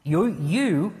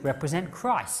 you represent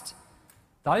Christ.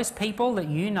 Those people that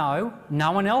you know,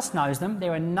 no one else knows them.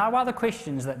 There are no other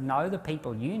Christians that know the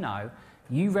people you know.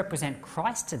 You represent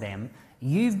Christ to them.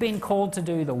 You've been called to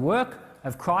do the work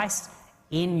of Christ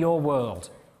in your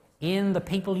world, in the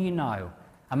people you know,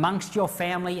 amongst your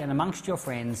family and amongst your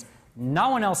friends. No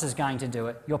one else is going to do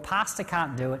it. Your pastor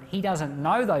can't do it. He doesn't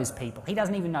know those people. He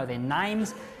doesn't even know their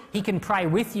names. He can pray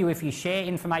with you if you share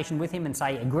information with him and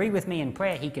say, agree with me in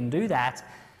prayer. He can do that.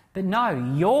 But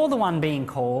no, you're the one being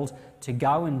called to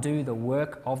go and do the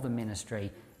work of the ministry.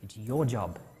 It's your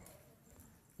job.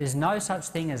 There's no such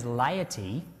thing as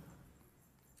laity.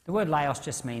 The word laos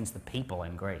just means the people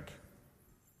in Greek.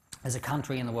 There's a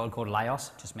country in the world called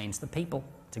Laos, just means the people.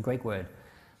 It's a Greek word.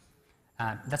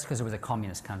 That's because it was a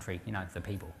communist country, you know, the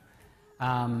people.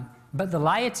 But the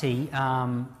laity,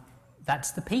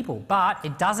 that's the people. But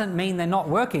it doesn't mean they're not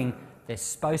working. They're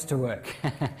supposed to work.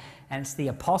 And it's the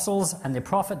apostles and the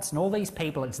prophets and all these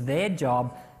people, it's their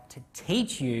job to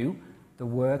teach you the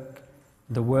work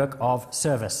of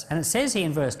service. And it says here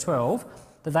in verse 12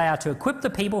 that they are to equip the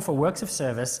people for works of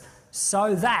service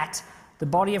so that the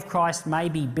body of Christ may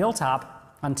be built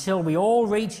up until we all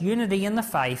reach unity in the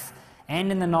faith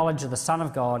and in the knowledge of the Son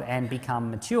of God and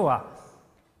become mature.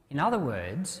 In other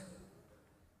words,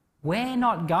 we're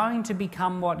not going to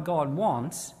become what God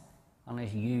wants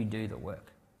unless you do the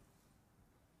work.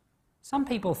 Some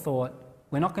people thought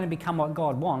we're not going to become what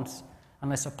God wants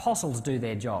unless apostles do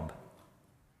their job.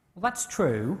 Well, that's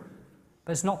true,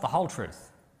 but it's not the whole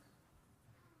truth.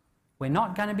 We're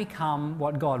not going to become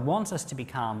what God wants us to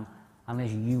become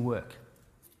unless you work.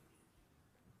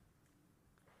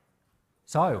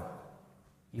 So,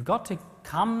 you've got to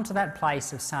come to that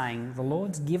place of saying, the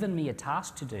Lord's given me a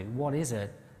task to do. What is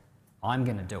it? I'm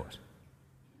going to do it.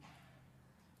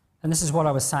 And this is what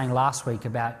I was saying last week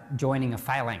about joining a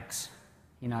phalanx.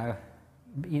 You know,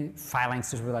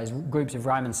 phalanxes were those groups of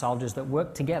Roman soldiers that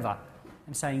worked together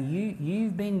and saying,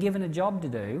 you've been given a job to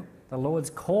do. The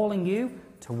Lord's calling you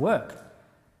to work.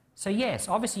 So yes,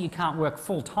 obviously you can't work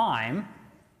full-time.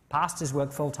 Pastors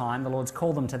work full-time. The Lord's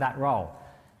called them to that role.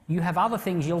 You have other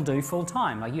things you'll do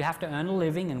full-time, like you have to earn a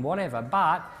living and whatever,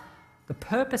 but the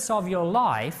purpose of your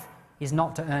life is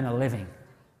not to earn a living.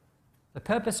 The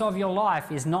purpose of your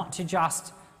life is not to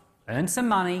just earn some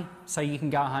money so you can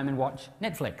go home and watch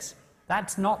Netflix.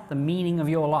 That's not the meaning of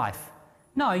your life.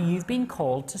 No, you've been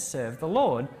called to serve the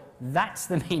Lord. That's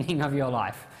the meaning of your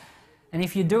life. And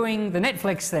if you're doing the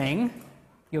Netflix thing,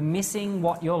 you're missing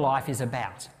what your life is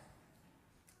about.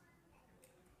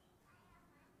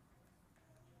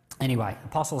 Anyway,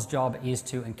 apostles' job is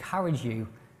to encourage you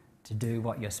to do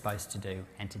what you're supposed to do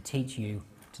and to teach you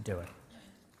to do it.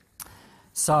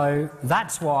 So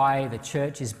that's why the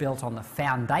church is built on the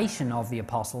foundation of the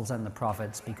apostles and the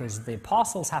prophets, because the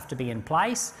apostles have to be in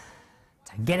place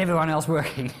to get everyone else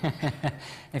working.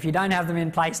 If you don't have them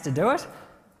in place to do it,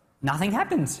 nothing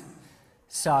happens.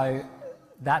 So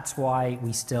that's why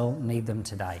we still need them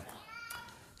today.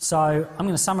 So I'm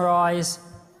going to summarise,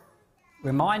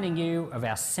 reminding you of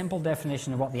our simple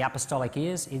definition of what the apostolic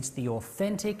is. It's the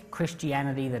authentic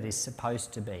Christianity that is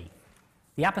supposed to be.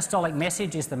 The apostolic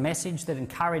message is the message that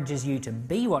encourages you to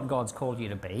be what God's called you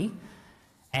to be.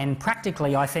 And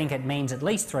practically, I think it means at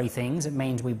least three things. It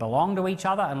means we belong to each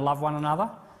other and love one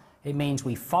another. It means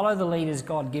we follow the leaders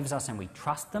God gives us and we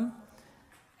trust them.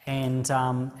 And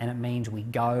it means we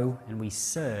go and we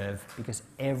serve, because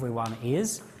everyone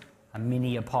is a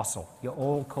mini apostle. You're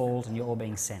all called and you're all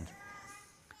being sent.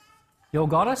 You all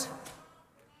got it?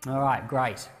 All right,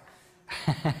 great.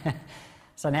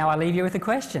 So now I leave you with a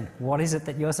question. What is it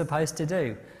that you're supposed to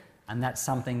do? And that's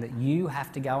something that you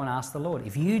have to go and ask the Lord.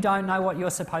 If you don't know what you're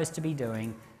supposed to be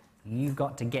doing, you've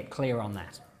got to get clear on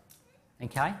that.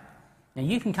 Okay? Now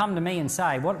you can come to me and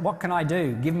say, what can I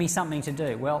do? Give me something to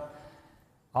do. Well,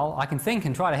 I can think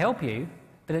and try to help you,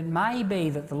 but it may be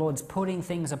that the Lord's putting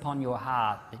things upon your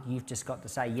heart that you've just got to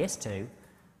say yes to,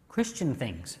 Christian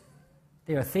things.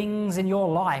 There are things in your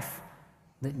life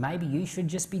that maybe you should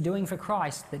just be doing for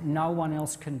Christ that no one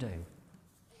else can do.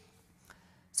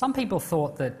 Some people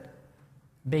thought that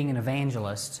being an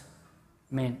evangelist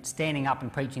meant standing up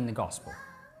and preaching the gospel,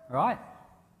 right?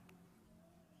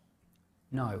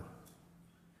 No.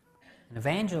 An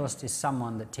evangelist is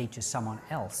someone that teaches someone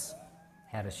else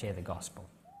how to share the gospel,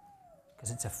 because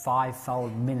it's a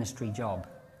fivefold ministry job.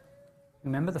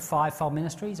 Remember the fivefold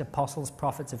ministries? Apostles,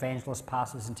 prophets, evangelists,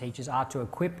 pastors and teachers are to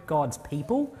equip God's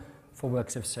people for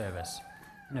works of service.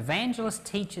 An evangelist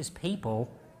teaches people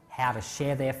how to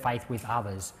share their faith with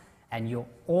others, and you're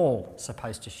all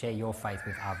supposed to share your faith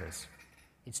with others.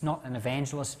 It's not an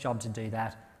evangelist's job to do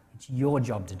that, it's your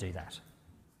job to do that.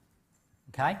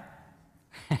 Okay?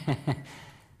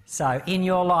 So in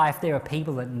your life there are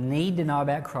people that need to know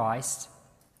about Christ.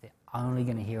 They're only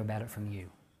going to hear about it from you.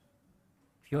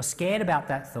 If you're scared about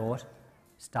that thought,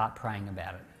 start praying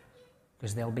about it,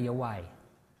 because there'll be a way.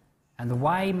 And the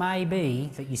way may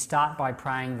be that you start by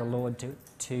praying the Lord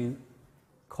to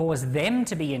cause them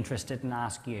to be interested and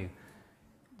ask you.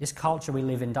 This culture we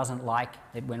live in doesn't like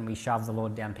it when we shove the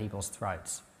Lord down people's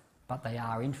throats, but they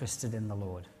are interested in the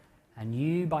Lord. And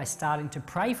you, by starting to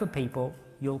pray for people,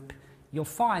 you'll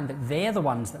find that they're the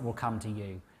ones that will come to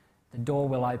you. The door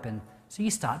will open. So you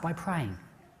start by praying.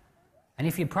 And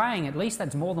if you're praying, at least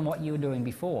that's more than what you were doing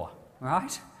before,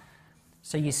 right?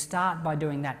 So you start by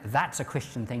doing that. That's a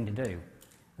Christian thing to do.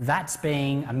 That's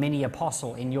being a mini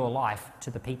apostle in your life to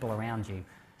the people around you.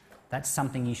 That's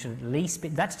something you should at least be.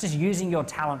 That's just using your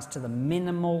talents to the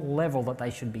minimal level that they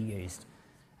should be used,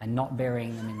 and not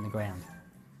burying them in the ground.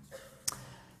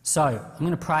 So I'm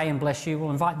going to pray and bless you. We'll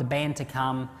invite the band to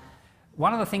come.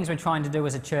 One of the things we're trying to do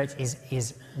as a church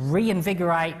is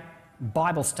reinvigorate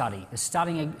Bible study, the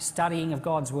studying of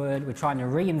God's Word. We're trying to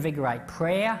reinvigorate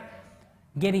prayer,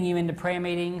 getting you into prayer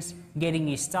meetings, getting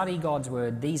you study God's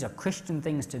Word. These are Christian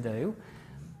things to do.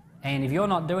 And if you're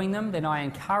not doing them, then I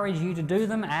encourage you to do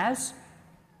them as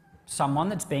someone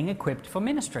that's being equipped for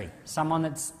ministry. Someone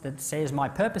that says, my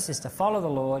purpose is to follow the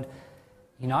Lord.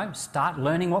 You know, start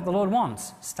learning what the Lord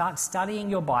wants. Start studying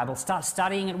your Bible. Start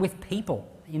studying it with people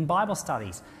in Bible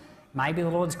studies. Maybe the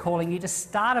Lord's calling you to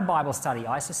start a Bible study.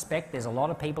 I suspect there's a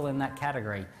lot of people in that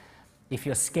category. If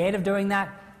you're scared of doing that,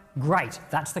 great.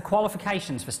 That's the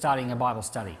qualifications for starting a Bible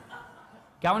study.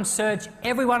 Go and search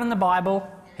everyone in the Bible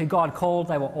who God called.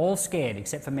 They were all scared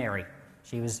except for Mary.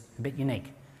 She was a bit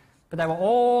unique. But they were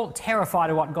all terrified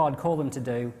of what God called them to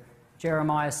do.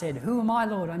 Jeremiah said, "Who am I,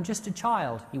 Lord? I'm just a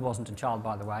child." He wasn't a child,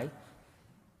 by the way.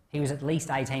 He was at least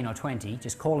 18 or 20,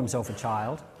 just called himself a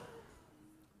child.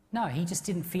 No, he just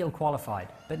didn't feel qualified.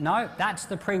 But no, that's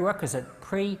the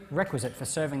prerequisite for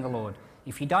serving the Lord.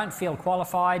 If you don't feel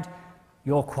qualified,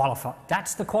 you're qualified.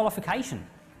 That's the qualification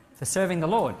for serving the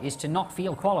Lord, is to not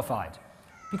feel qualified.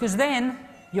 Because then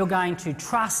you're going to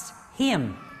trust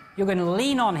Him. You're going to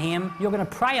lean on Him. You're going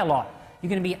to pray a lot. You're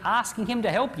going to be asking Him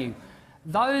to help you.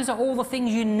 Those are all the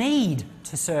things you need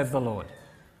to serve the Lord.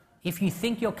 If you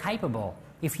think you're capable,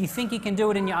 if you think you can do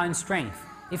it in your own strength,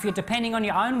 if you're depending on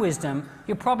your own wisdom,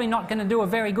 you're probably not going to do a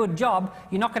very good job.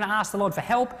 You're not going to ask the Lord for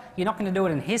help. You're not going to do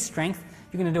it in His strength.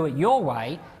 You're going to do it your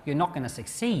way. You're not going to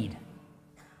succeed.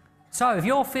 So if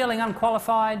you're feeling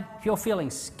unqualified, if you're feeling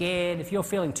scared, if you're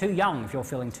feeling too young, if you're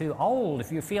feeling too old,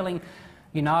 if you're feeling,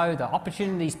 the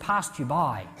opportunities passed you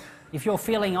by, if you're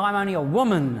feeling I'm only a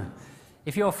woman,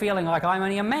 if you're feeling like I'm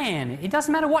only a man, it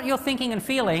doesn't matter what you're thinking and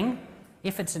feeling.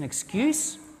 If it's an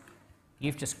excuse,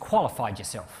 you've just qualified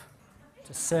yourself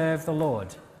to serve the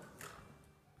Lord.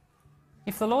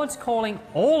 If the Lord's calling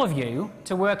all of you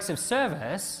to works of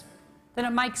service, then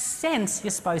it makes sense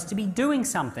you're supposed to be doing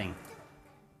something.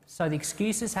 So the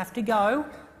excuses have to go,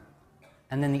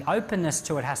 and then the openness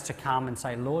to it has to come and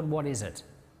say, Lord, what is it?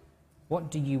 What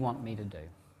do you want me to do?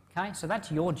 Okay, so that's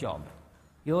your job.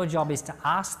 Your job is to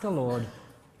ask the Lord,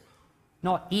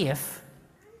 not if,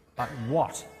 but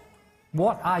what.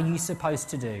 What are you supposed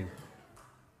to do?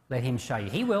 Let him show you.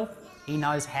 He will. He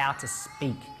knows how to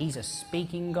speak. He's a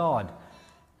speaking God.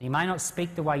 He may not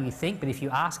speak the way you think, but if you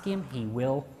ask him, he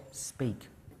will speak.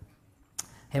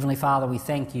 Heavenly Father, we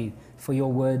thank you for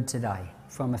your word today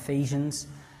from Ephesians.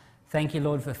 Thank you,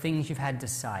 Lord, for things you've had to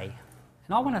say.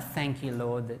 And I want to thank you,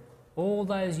 Lord, that all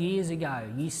those years ago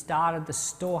you started the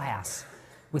storehouse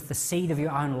with the seed of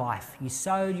your own life. You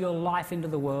sowed your life into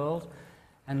the world,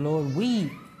 and Lord,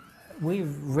 we've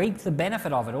reaped the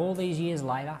benefit of it all these years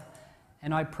later.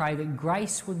 And I pray that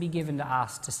grace would be given to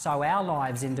us to sow our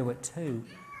lives into it too,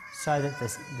 so that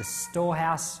the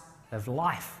storehouse of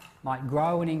life might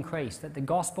grow and increase, that the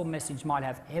gospel message might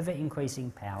have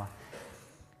ever-increasing power.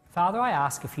 Father, I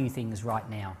ask a few things right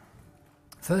now.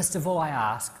 First of all, I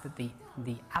ask that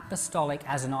the apostolic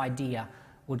as an idea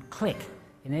would click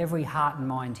in every heart and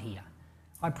mind here.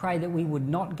 I pray that we would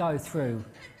not go through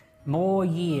more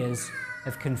years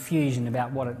of confusion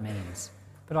about what it means,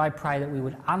 but I pray that we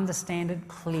would understand it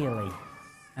clearly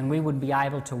and we would be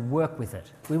able to work with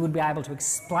it. We would be able to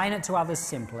explain it to others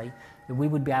simply, that we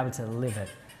would be able to live it.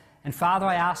 And Father,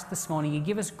 I ask this morning you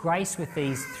give us grace with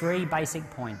these three basic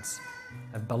points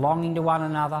of belonging to one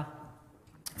another,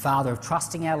 Father, of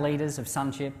trusting our leaders, of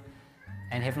sonship,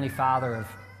 and Heavenly Father,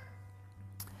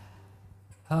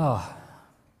 of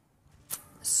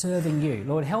serving you.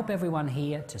 Lord, help everyone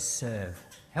here to serve.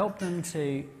 Help them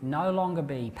to no longer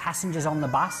be passengers on the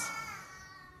bus,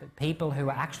 but people who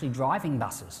are actually driving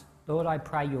buses. Lord, I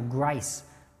pray your grace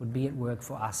would be at work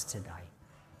for us today.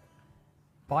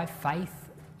 By faith,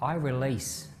 I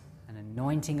release an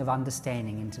anointing of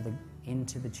understanding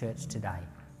into the church today.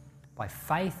 By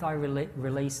faith, I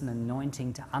release an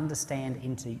anointing to understand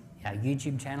into our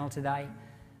YouTube channel today.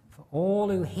 For all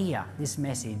who hear this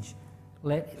message,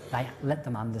 let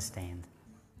them understand.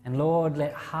 And Lord,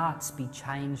 let hearts be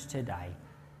changed today.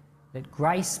 Let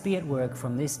grace be at work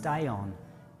from this day on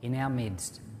in our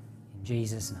midst, in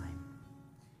Jesus' name.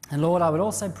 And Lord, I would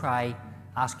also pray,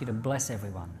 ask you to bless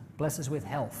everyone. Bless us with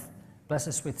health. Bless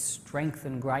us with strength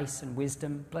and grace and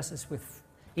wisdom. Bless us with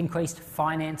increased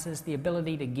finances, the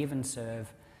ability to give and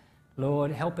serve.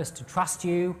 Lord, help us to trust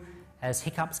you as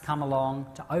hiccups come along,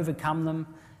 to overcome them.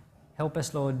 Help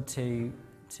us, Lord, to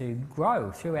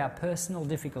grow through our personal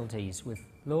difficulties.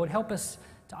 Lord, help us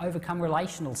to overcome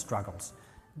relational struggles.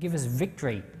 Give us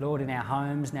victory, Lord, in our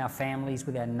homes, in our families,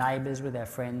 with our neighbours, with our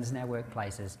friends, in our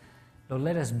workplaces. Lord,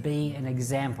 let us be an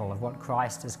example of what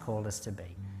Christ has called us to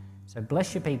be. So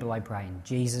bless your people, I pray, in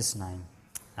Jesus' name.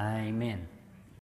 Amen.